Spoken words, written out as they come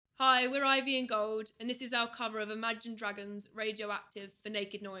Hi, we're Ivy and Gold, and this is our cover of Imagine Dragons' Radioactive for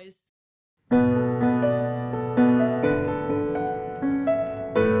Naked Noise. I'm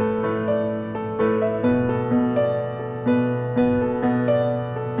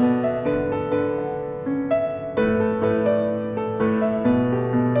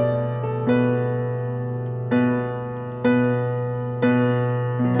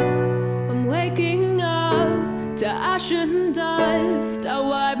waking up to ash and dust. I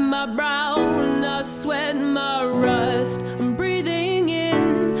wipe my brow and I sweat my rust. I'm breathing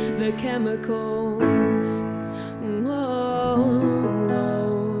in the chemicals. Whoa,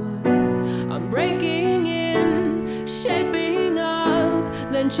 whoa. I'm breaking in, shaping up,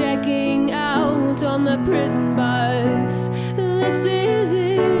 then checking out on the prison bus. This is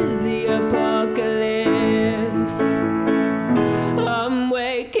it, the apocalypse. I'm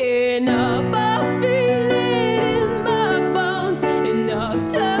waking up, I feel it in my bones, enough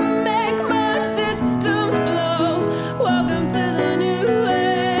to make my systems blow. Welcome to the new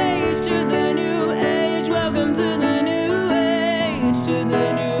age, to the new age. Welcome to the new age, to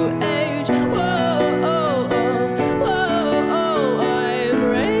the new age. Whoa, oh, oh, whoa, oh, I'm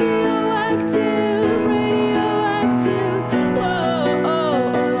radioactive, radioactive. Whoa, oh, oh,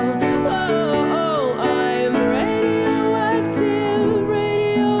 whoa, oh, I'm radioactive,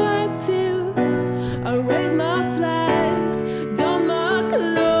 radioactive. I raise my flags, don my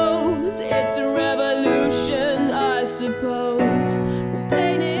clothes. It's a revolution, I suppose. We'll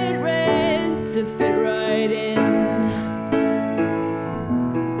paint it red to fit right in.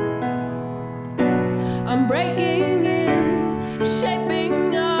 I'm breaking in,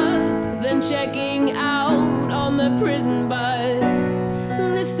 shaping up, then checking out on the prison bus.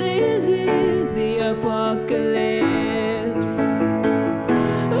 This is it, the apocalypse.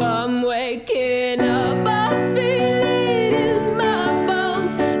 I'm waking up, I feel it in my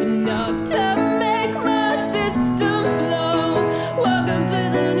bones, enough to make my systems blow. Welcome to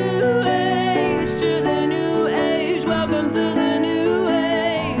the new age, to the new age. Welcome to the new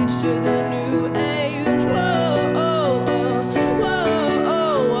age, to the new age. Whoa, oh, oh, whoa,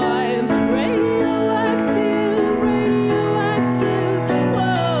 oh, I'm radioactive, radioactive.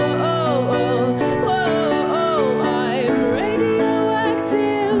 Whoa, oh, oh, whoa, oh, I'm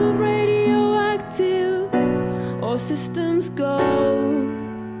radioactive, radioactive. All systems go,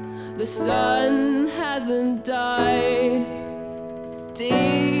 the sun hasn't died. Deep